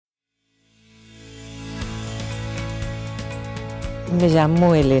Me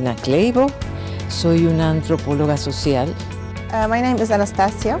llamo Elena Kleibo, soy una antropóloga social. My name is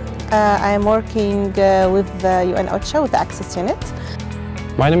Anastasia. I am working with the UN OCHA, with the Access Unit.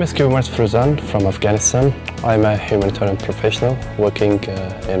 My name is Gilmart Fruzan from Afghanistan. I'm a humanitarian professional working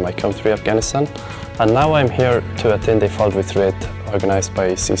in my country, Afghanistan. And now I'm here to attend a fall retreat organized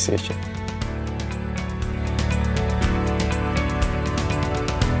by CCHN.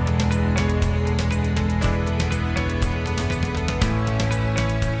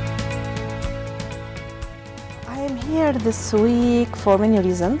 I am here this week for many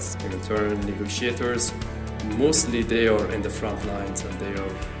reasons. Humanitarian negotiators, mostly they are in the front lines and they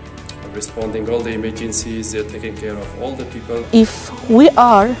are responding all the emergencies, they're taking care of all the people. If we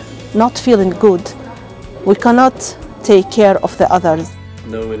are not feeling good, we cannot take care of the others.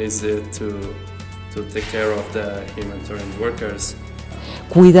 No one is there to take care of the humanitarian workers.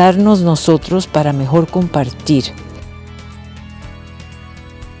 Cuidarnos nosotros para mejor compartir.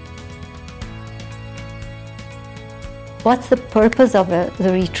 What's the purpose of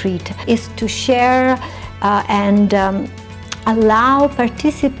the retreat? Is to share and allow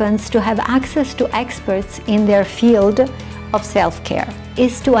participants to have access to experts in their field of self-care.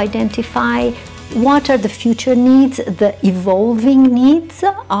 Is to identify what are the future needs, the evolving needs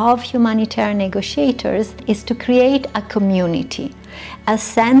of humanitarian negotiators. Is to create a community, a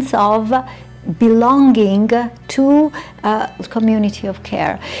sense of belonging to a community of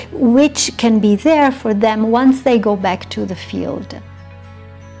care, which can be there for them once they go back to the field.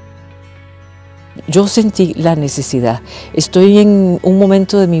 Yo sentí la necesidad. Estoy en un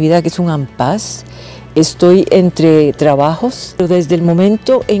momento de mi vida que es un impasse. Estoy entre trabajos, pero desde el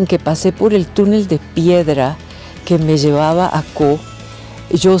momento en que pasé por el túnel de piedra que me llevaba a Caux,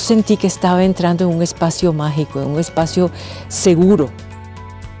 yo sentí que estaba entrando en un espacio mágico, en un espacio seguro.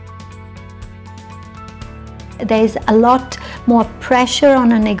 There's a lot more pressure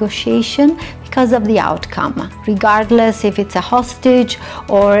on a negotiation because of the outcome, regardless if it's a hostage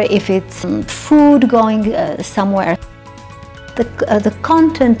or if it's food going somewhere. The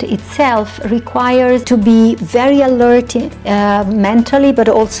content itself requires to be very alert mentally, but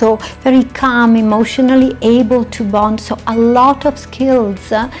also very calm emotionally, able to bond. So a lot of skills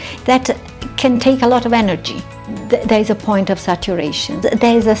that can take a lot of energy. There is a point of saturation.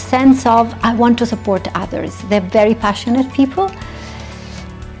 There is a sense of, I want to support others. They're very passionate people.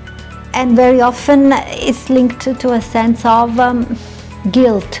 And very often it's linked to a sense of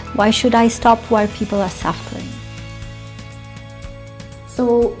guilt. Why should I stop while people are suffering?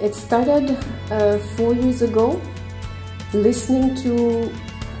 So it started 4 years ago, listening to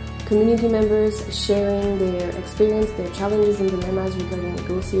community members sharing their experience, their challenges and dilemmas regarding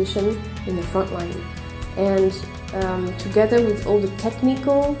negotiation in the front line. And together with all the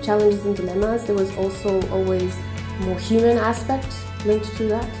technical challenges and dilemmas, there was also always more human aspect linked to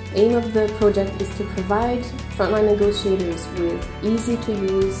that. The aim of the project is to provide frontline negotiators with easy to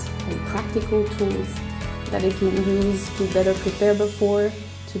use and practical tools that they can use to better prepare before,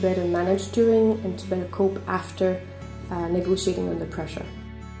 to better manage during, and to better cope after negotiating under pressure.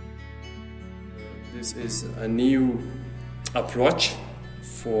 This is a new approach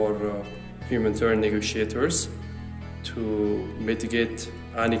for humanitarian negotiators to mitigate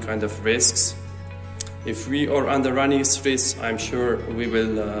any kind of risks. If we are under any risks, I'm sure we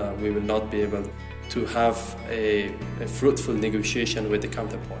will not be able to have a fruitful negotiation with the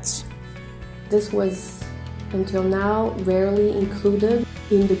counterparts. This was until now rarely included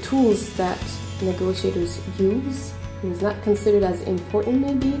in the tools that negotiators use. It was not considered as important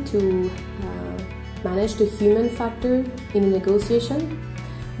maybe to manage the human factor in a negotiation.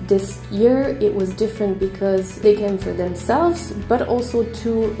 This year it was different because they came for themselves, but also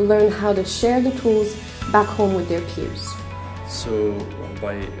to learn how to share the tools back home with their peers. So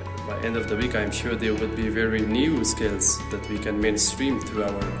by end of the week, I'm sure there would be very new skills that we can mainstream through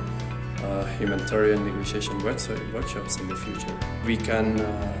our humanitarian negotiation workshops in the future. We can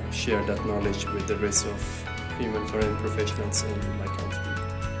share that knowledge with the rest of humanitarian professionals in my country.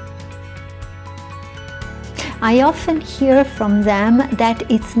 I often hear from them that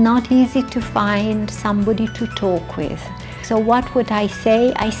it's not easy to find somebody to talk with. So what would I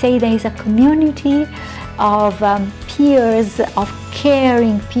say? I say there is a community of peers, of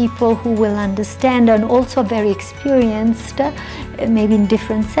caring people who will understand and also very experienced, maybe in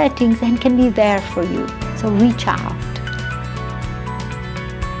different settings, and can be there for you. So reach out.